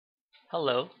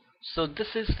Hello. So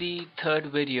this is the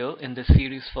third video in the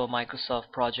series for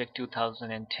Microsoft Project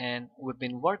 2010. We've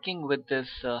been working with this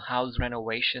house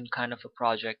renovation kind of a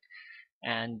project,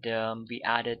 and we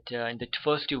added in the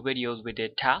first two videos we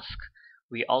did task.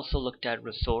 We also looked at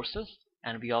resources,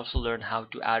 and we also learned how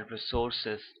to add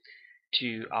resources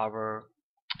to our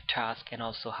task and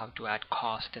also how to add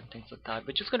cost and things like that.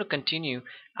 We're just going to continue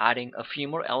adding a few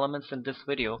more elements in this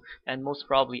video, and most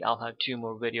probably I'll have two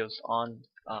more videos on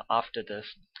after this.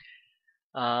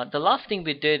 The last thing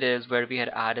we did is where we had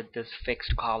added this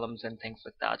fixed columns and things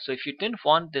like that. So if you didn't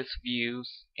want this views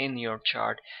in your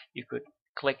chart, you could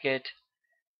click it,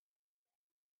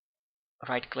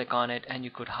 right click on it, and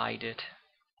you could hide it.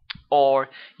 Or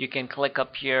you can click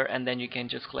up here and then you can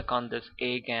just click on this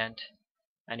A Gantt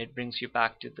and it brings you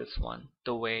back to this one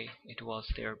the way it was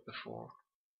there before.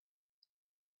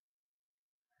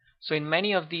 So in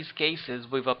many of these cases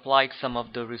we've applied some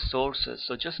of the resources.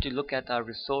 So just to look at our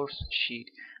resource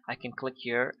sheet, I can click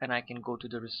here and I can go to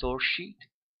the resource sheet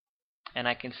and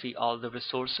I can see all the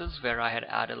resources where I had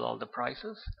added all the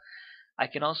prices. I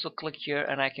can also click here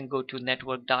and I can go to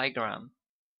network diagram.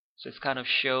 So it kind of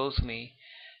shows me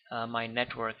my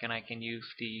network, and I can use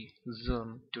the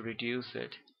zoom to reduce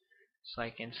it so I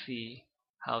can see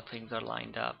how things are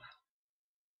lined up.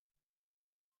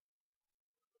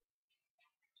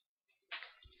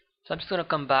 So I'm just going to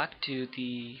come back to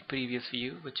the previous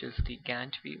view, which is the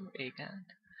Gantt view, A Gantt.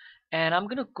 And I'm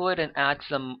going to go ahead and add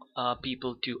some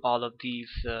people to all of these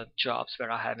jobs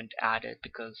where I haven't added,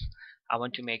 because I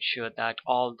want to make sure that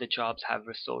all the jobs have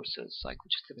resources. So I could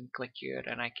just even click here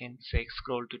and I can say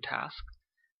scroll to task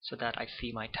so that I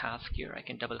see my task here. I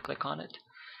can double click on it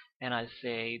and I'll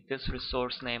say this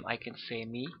resource name, I can say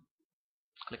me,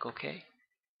 click OK.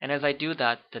 And as I do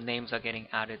that, the names are getting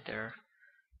added there.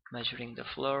 Measuring the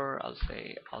floor, I'll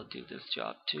say I'll do this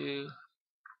job too.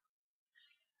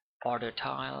 Order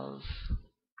tiles,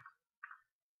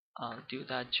 I'll do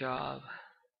that job.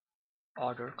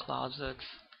 Order closets,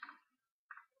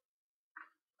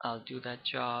 I'll do that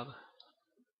job.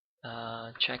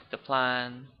 Check the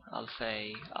plan, I'll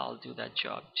say I'll do that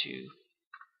job too.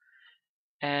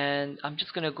 And I'm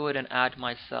just gonna go ahead and add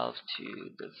myself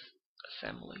to this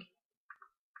assembly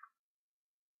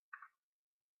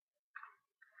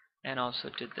and also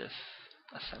to this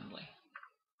assembly.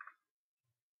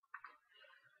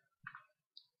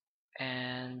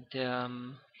 And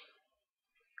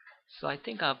so I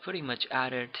think I've pretty much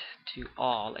added to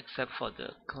all except for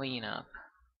the cleanup.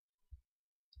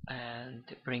 And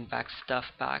bring back stuff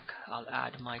back, I'll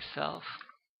add myself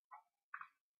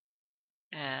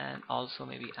and also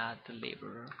maybe add the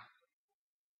laborer.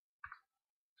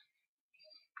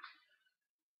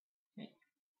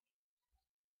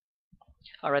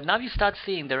 Alright, now you start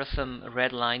seeing there are some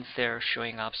red lines there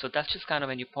showing up. So that's just kind of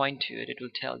when you point to it, it will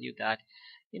tell you that,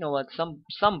 you know what,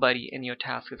 somebody in your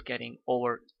task is getting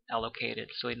over allocated.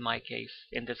 So in my case,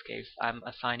 in this case, I'm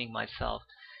assigning myself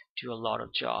to a lot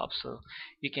of jobs. So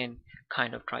you can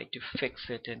kind of try to fix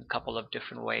it in a couple of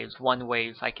different ways. One way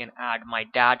is I can add my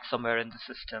dad somewhere in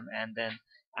the system and then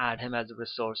add him as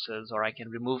resources, or I can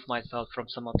remove myself from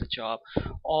some of the job,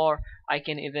 or I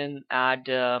can even add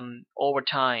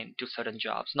overtime to certain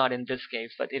jobs. Not in this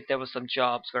case, but if there were some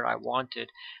jobs where I wanted,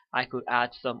 I could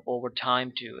add some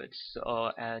overtime to it,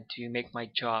 so, to make my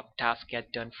job task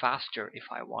get done faster if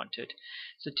I wanted.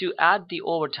 So to add the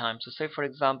overtime, so say for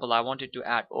example I wanted to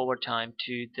add overtime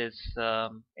to this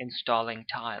installing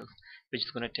tiles, which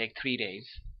is going to take 3 days.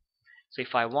 So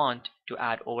if I want to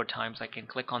add overtimes, I can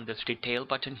click on this detail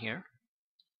button here,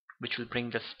 which will bring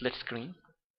the split screen.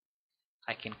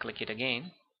 I can click it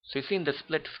again. So you see in the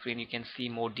split screen you can see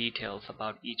more details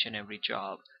about each and every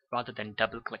job rather than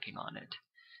double clicking on it.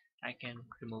 I can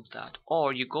remove that.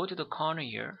 Or you go to the corner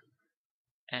here,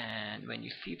 and when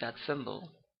you see that symbol,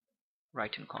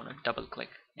 right hand corner, double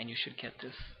click and you should get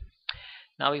this.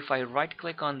 Now if I right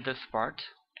click on this part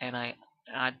and I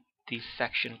add the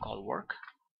section called work,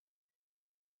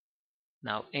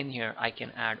 now in here I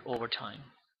can add overtime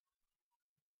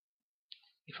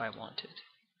if I wanted.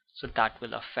 So that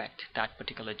will affect that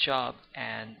particular job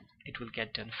and it will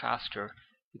get done faster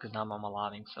because now I'm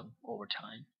allowing some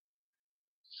overtime.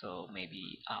 So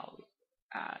maybe I'll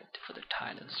add for the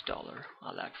tile installer,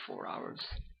 I'll add 4 hours.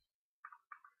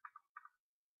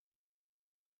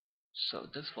 So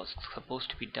this was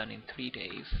supposed to be done in 3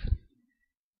 days,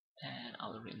 and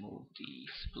I'll remove the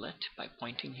split by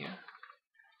pointing here.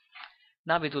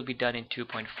 Now it will be done in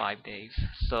 2.5 days.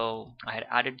 So I had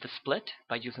added the split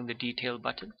by using the detail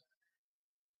button,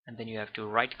 and then you have to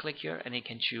right click here and you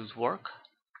can choose work.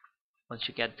 Once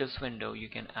you get this window, you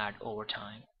can add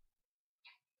overtime.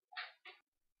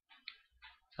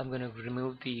 I'm going to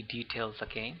remove the details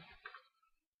again.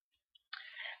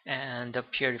 And up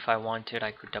here, if I wanted,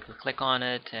 I could double click on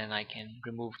it and I can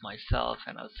remove myself,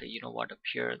 and I'll say, you know what, up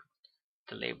here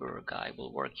the laborer guy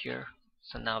will work here.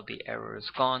 So now the error is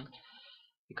gone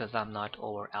because I'm not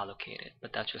over allocated,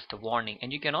 but that's just a warning.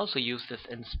 And you can also use this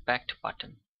inspect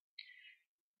button,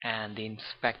 and the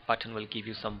inspect button will give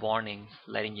you some warnings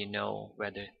letting you know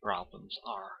where the problems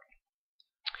are.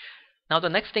 Now the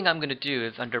next thing I'm going to do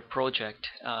is under project,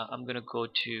 I'm going to go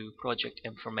to project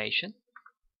information,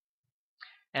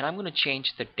 and I'm going to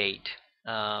change the date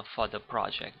for the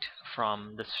project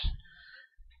from this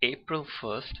April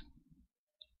 1st.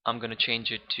 I'm going to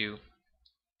change it to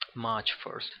March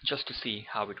 1st, just to see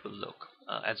how it will look,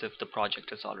 as if the project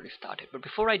has already started. But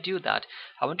before I do that,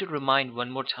 I want to remind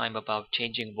one more time about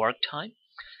changing work time.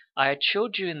 I had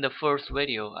showed you in the first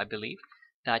video, I believe,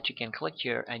 that you can click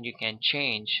here and you can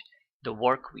change the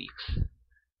work weeks,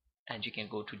 and you can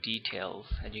go to details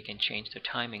and you can change the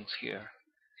timings here.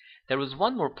 There is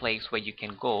one more place where you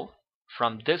can go.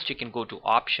 From this you can go to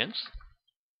options,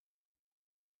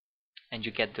 and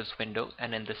you get this window,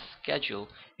 and in the schedule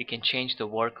you can change the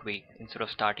work week. Instead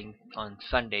of starting on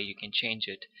Sunday, you can change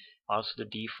it, also the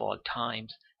default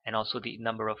times, and also the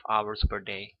number of hours per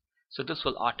day. So this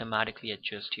will automatically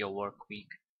adjust your work week.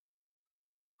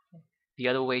 The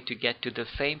other way to get to the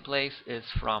same place is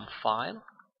from File,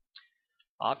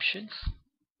 Options,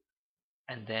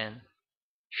 and then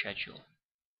Schedule.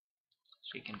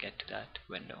 So you can get to that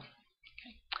window.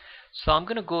 Okay. So I'm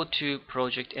going to go to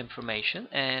project information,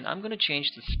 and I'm going to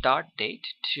change the start date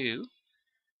to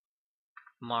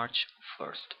March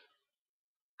 1st,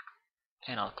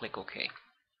 and I'll click OK.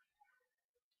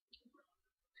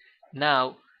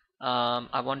 Now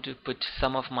I want to put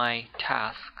some of my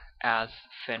tasks as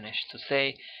finished. So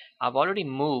say I've already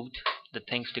moved the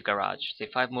things to garage. So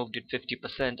if I've moved it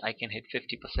 50%, I can hit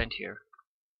 50% here.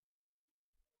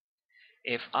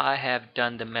 If I have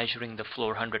done the measuring the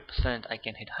floor 100%, I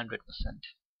can hit 100%.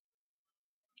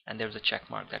 And there's a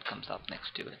check mark that comes up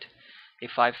next to it.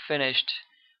 If I've finished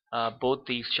both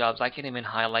these jobs, I can even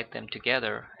highlight them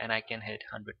together and I can hit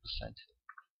 100%.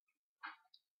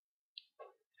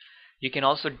 You can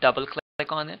also double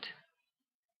click on it,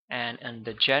 and in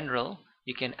the general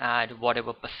you can add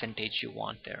whatever percentage you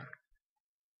want there.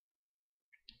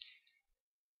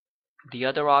 The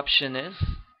other option is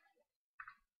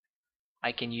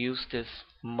I can use this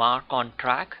mark on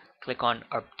track, click on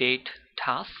update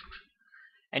tasks,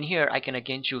 and here I can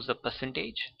again choose a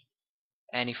percentage,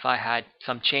 and if I had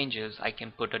some changes I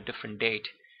can put a different date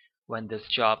when this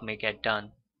job may get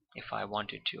done. If I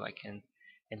wanted to, I can,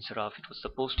 instead of it was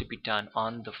supposed to be done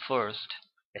on the 1st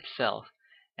itself,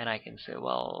 and I can say,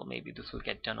 well, maybe this will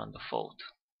get done on the 4th.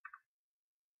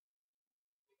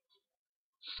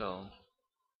 So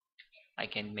I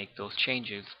can make those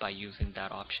changes by using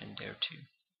that option there too.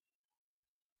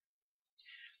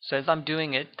 So as I'm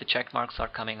doing it, the check marks are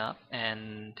coming up,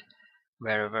 and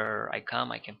wherever I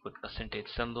come I can put percentage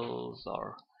symbols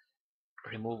or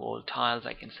remove old tiles.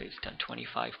 I can say it's done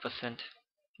 25%.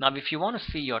 Now if you want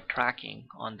to see your tracking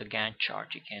on the Gantt chart,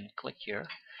 you can click here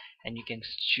and you can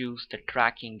choose the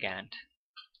tracking Gantt.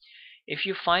 If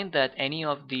you find that any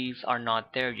of these are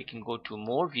not there, you can go to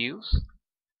more views,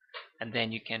 and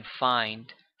then you can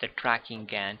find the tracking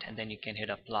Gantt, and then you can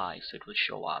hit apply, so it will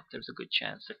show up. There's a good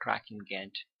chance the tracking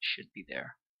Gantt should be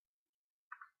there.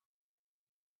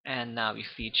 And now you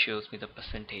see it shows me the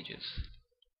percentages.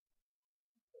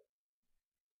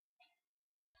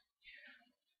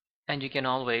 And you can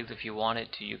always, if you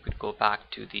wanted to, you could go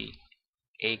back to the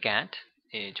A Gantt,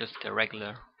 just a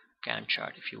regular Gantt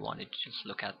chart, if you wanted to just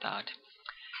look at that.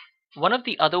 One of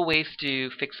the other ways to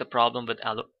fix a problem with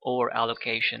over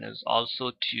allocation is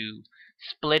also to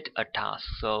split a task.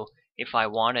 So if I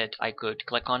wanted, I could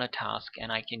click on a task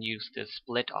and I can use the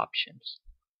split options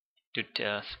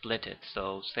to split it.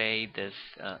 So say this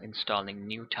installing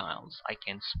new tiles, I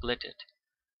can split it,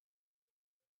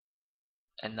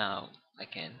 and now I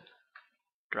can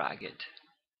drag it.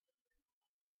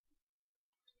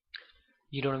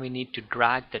 You don't even need to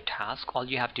drag the task. All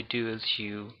you have to do is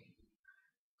you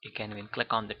can even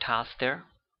click on the task there,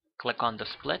 click on the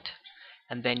split,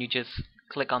 and then you just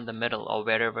click on the middle or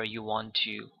wherever you want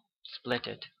to split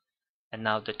it, and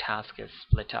now the task is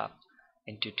split up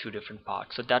into two different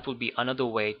parts. So that would be another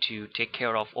way to take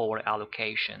care of over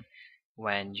allocation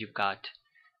when you've got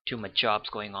too much jobs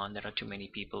going on. There are too many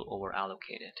people over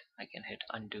allocated. I can hit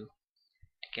undo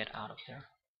to get out of there.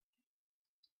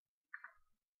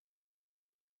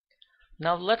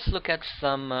 Now let's look at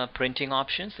some printing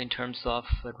options in terms of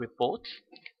reports,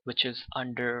 which is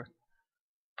under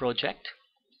project.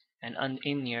 and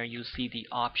in here you see the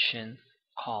option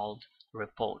called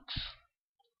reports.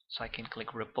 So I can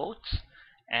click reports,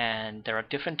 and there are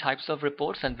different types of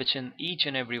reports, and which in each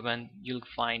and every one you'll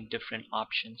find different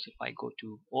options. If I go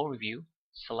to overview,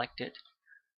 select it,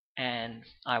 and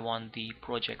I want the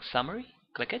project summary,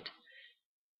 click it,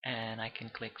 and I can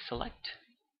click select,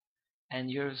 and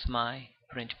here's my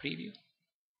print preview.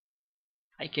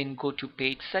 I can go to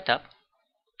page setup,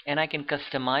 and I can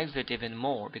customize it even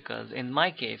more, because in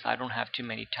my case I don't have too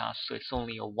many tasks, so it's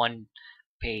only a one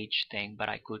page thing, but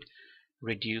I could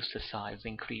reduce the size,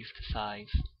 increase the size.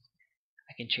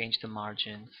 I can change the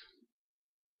margins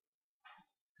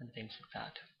and things like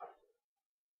that.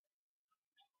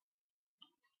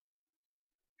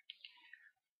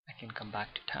 I can come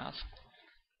back to task,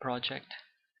 project.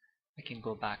 I can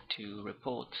go back to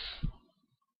reports,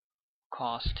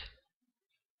 cost,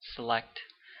 select.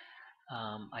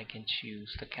 I can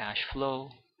choose the cash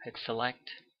flow, hit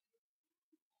select,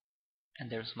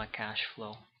 and there's my cash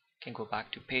flow. I can go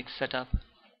back to page setup,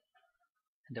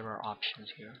 and there are options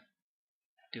here.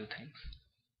 Do things.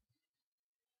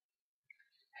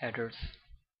 Headers,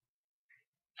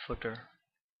 footer,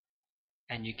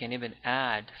 and you can even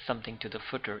add something to the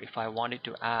footer. If I wanted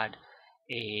to add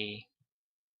a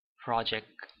project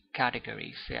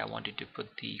category, say I wanted to put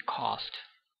the cost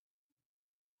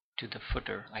to the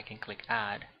footer, I can click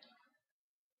add,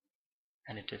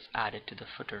 and it is added to the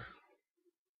footer,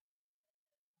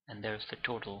 and there's the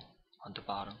total on the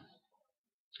bottom,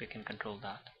 so you can control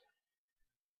that.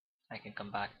 I can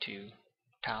come back to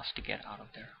task to get out of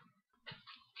there.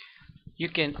 You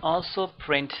can also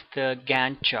print the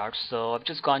Gantt chart. So I've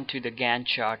just gone to the Gantt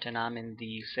chart, and I'm in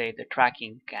the, say, the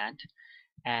tracking Gantt,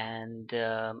 and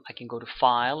I can go to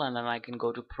file, and then I can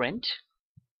go to print,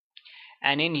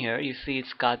 and in here you see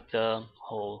it's got the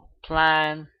whole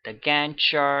plan, the Gantt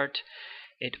chart.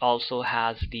 It also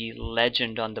has the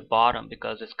legend on the bottom,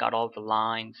 because it's got all the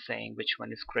lines saying which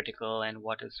one is critical and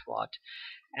what is what.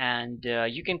 And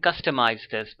you can customize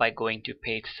this by going to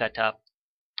page setup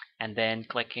and then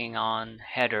clicking on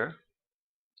header,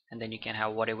 and then you can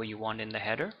have whatever you want in the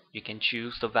header. You can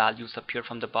choose the values appear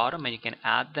from the bottom, and you can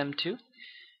add them to,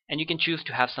 and you can choose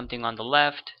to have something on the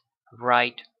left,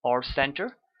 right, or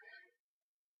center.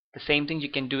 The same thing you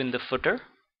can do in the footer,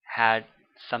 had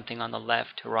something on the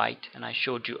left, right, and I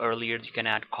showed you earlier you can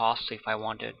add cost. So if I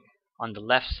wanted on the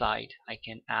left side, I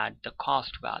can add the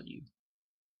cost value.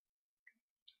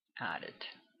 Add it.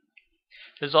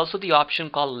 There's also the option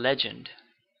called legend.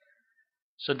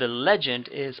 So the legend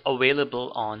is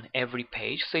available on every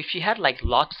page. So if you had like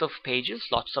lots of pages,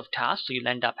 lots of tasks, so you'll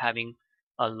end up having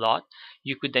a lot,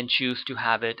 you could then choose to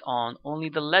have it on only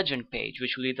the legend page,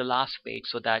 which will be the last page,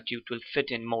 so that it will fit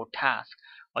in more tasks,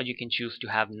 or you can choose to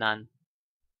have none.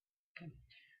 Okay.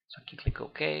 So I can click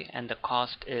OK, and the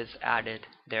cost is added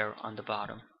there on the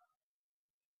bottom.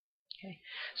 Okay.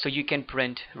 So you can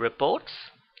print reports,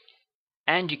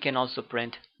 and you can also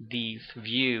print these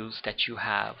views that you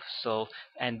have. So,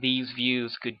 and these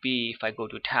views could be, if I go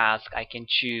to task, I can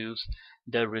choose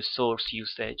the resource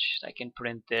usage. I can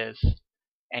print this,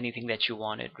 anything that you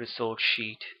wanted, resource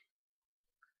sheet.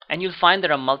 And you'll find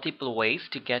there are multiple ways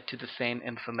to get to the same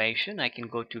information. I can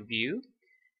go to view,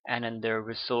 and then the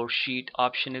resource sheet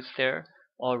option is there,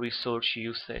 or resource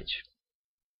usage.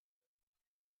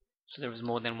 So there is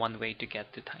more than one way to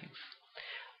get to things.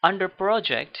 Under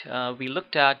project, we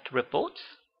looked at reports,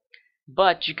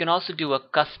 but you can also do a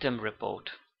custom report.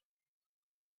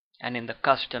 And in the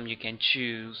custom, you can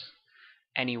choose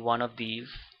any one of these,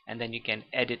 and then you can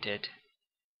edit it.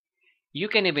 You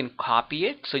can even copy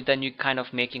it, so then you're kind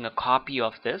of making a copy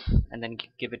of this, and then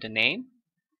give it a name,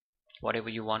 whatever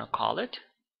you want to call it.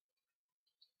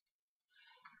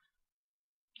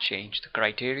 Change the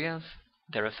criteria.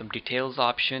 There are some details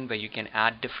option where you can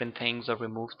add different things or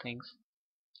remove things.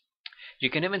 You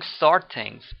can even sort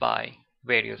things by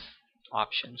various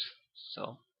options.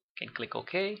 So you can click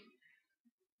OK.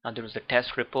 Now there is a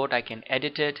test report. I can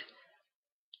edit it,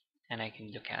 and I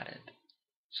can look at it.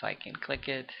 So I can click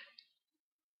it,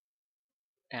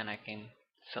 and I can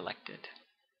select it.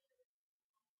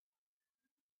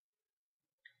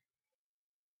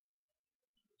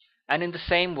 And in the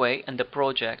same way, in the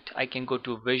project, I can go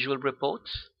to visual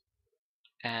reports,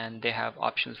 and they have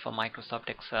options for Microsoft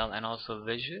Excel and also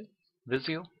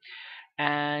Visio.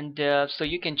 And so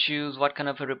you can choose what kind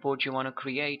of a report you want to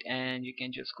create, and you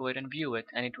can just go ahead and view it,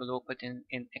 and it will open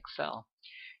in Excel.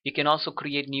 You can also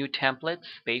create new templates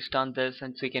based on this,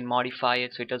 and so you can modify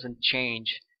it so it doesn't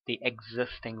change the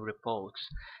existing reports.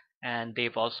 And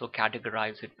they've also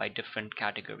categorized it by different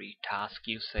category: task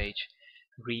usage,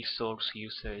 resource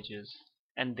usages,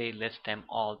 and they list them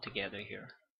all together here.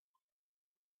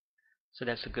 So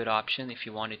that's a good option if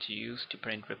you wanted to use to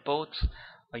print reports,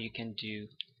 or you can do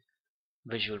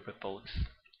visual reports.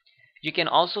 You can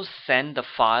also send the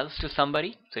files to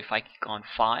somebody. So if I click on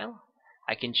File,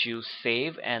 I can choose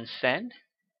Save and Send,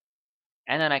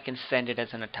 and then I can send it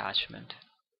as an attachment.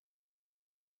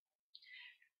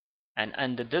 And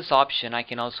under this option, I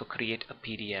can also create a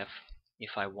PDF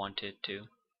if I wanted to.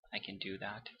 I can do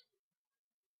that.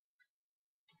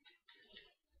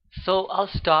 So I'll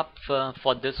stop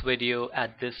for this video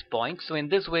at this point. So in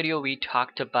this video, we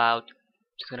talked about,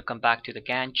 just going to come back to the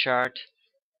Gantt chart,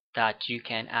 that you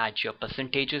can add your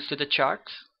percentages to the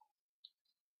charts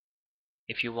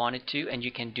if you wanted to, and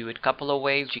you can do it a couple of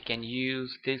ways. You can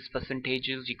use these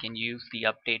percentages, you can use the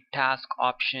update task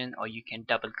option, or you can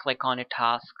double click on a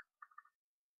task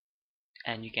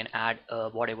and you can add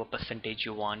whatever percentage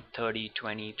you want, 30,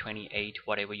 20, 28,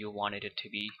 whatever you wanted it to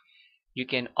be. You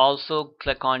can also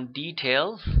click on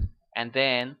details, and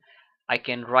then I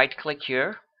can right click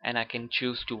here and I can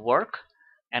choose to work,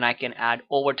 and I can add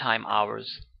overtime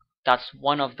hours. That's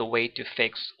one of the way to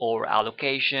fix over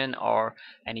allocation or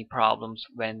any problems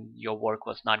when your work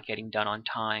was not getting done on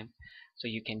time. So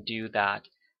you can do that.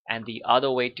 And the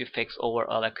other way to fix over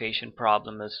allocation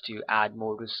problem is to add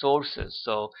more resources.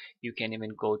 So you can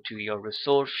even go to your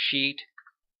resource sheet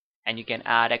and you can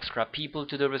add extra people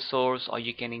to the resource, or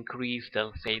you can increase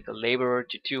the, say, the labor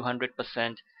to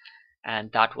 200%,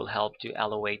 and that will help to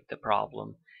elevate the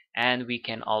problem. And we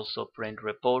can also print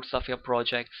reports of your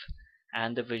projects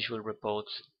and the visual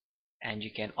reports, and you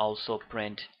can also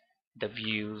print the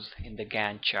views in the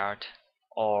Gantt chart,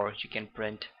 or you can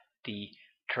print the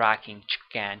tracking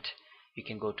Gantt. You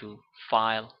can go to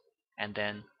File and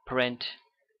then Print,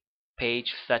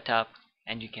 Page Setup,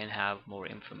 and you can have more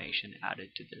information added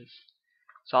to this.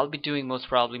 So I'll be doing most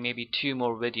probably maybe 2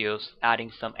 more videos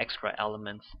adding some extra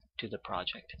elements to the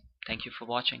project. Thank you for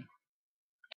watching.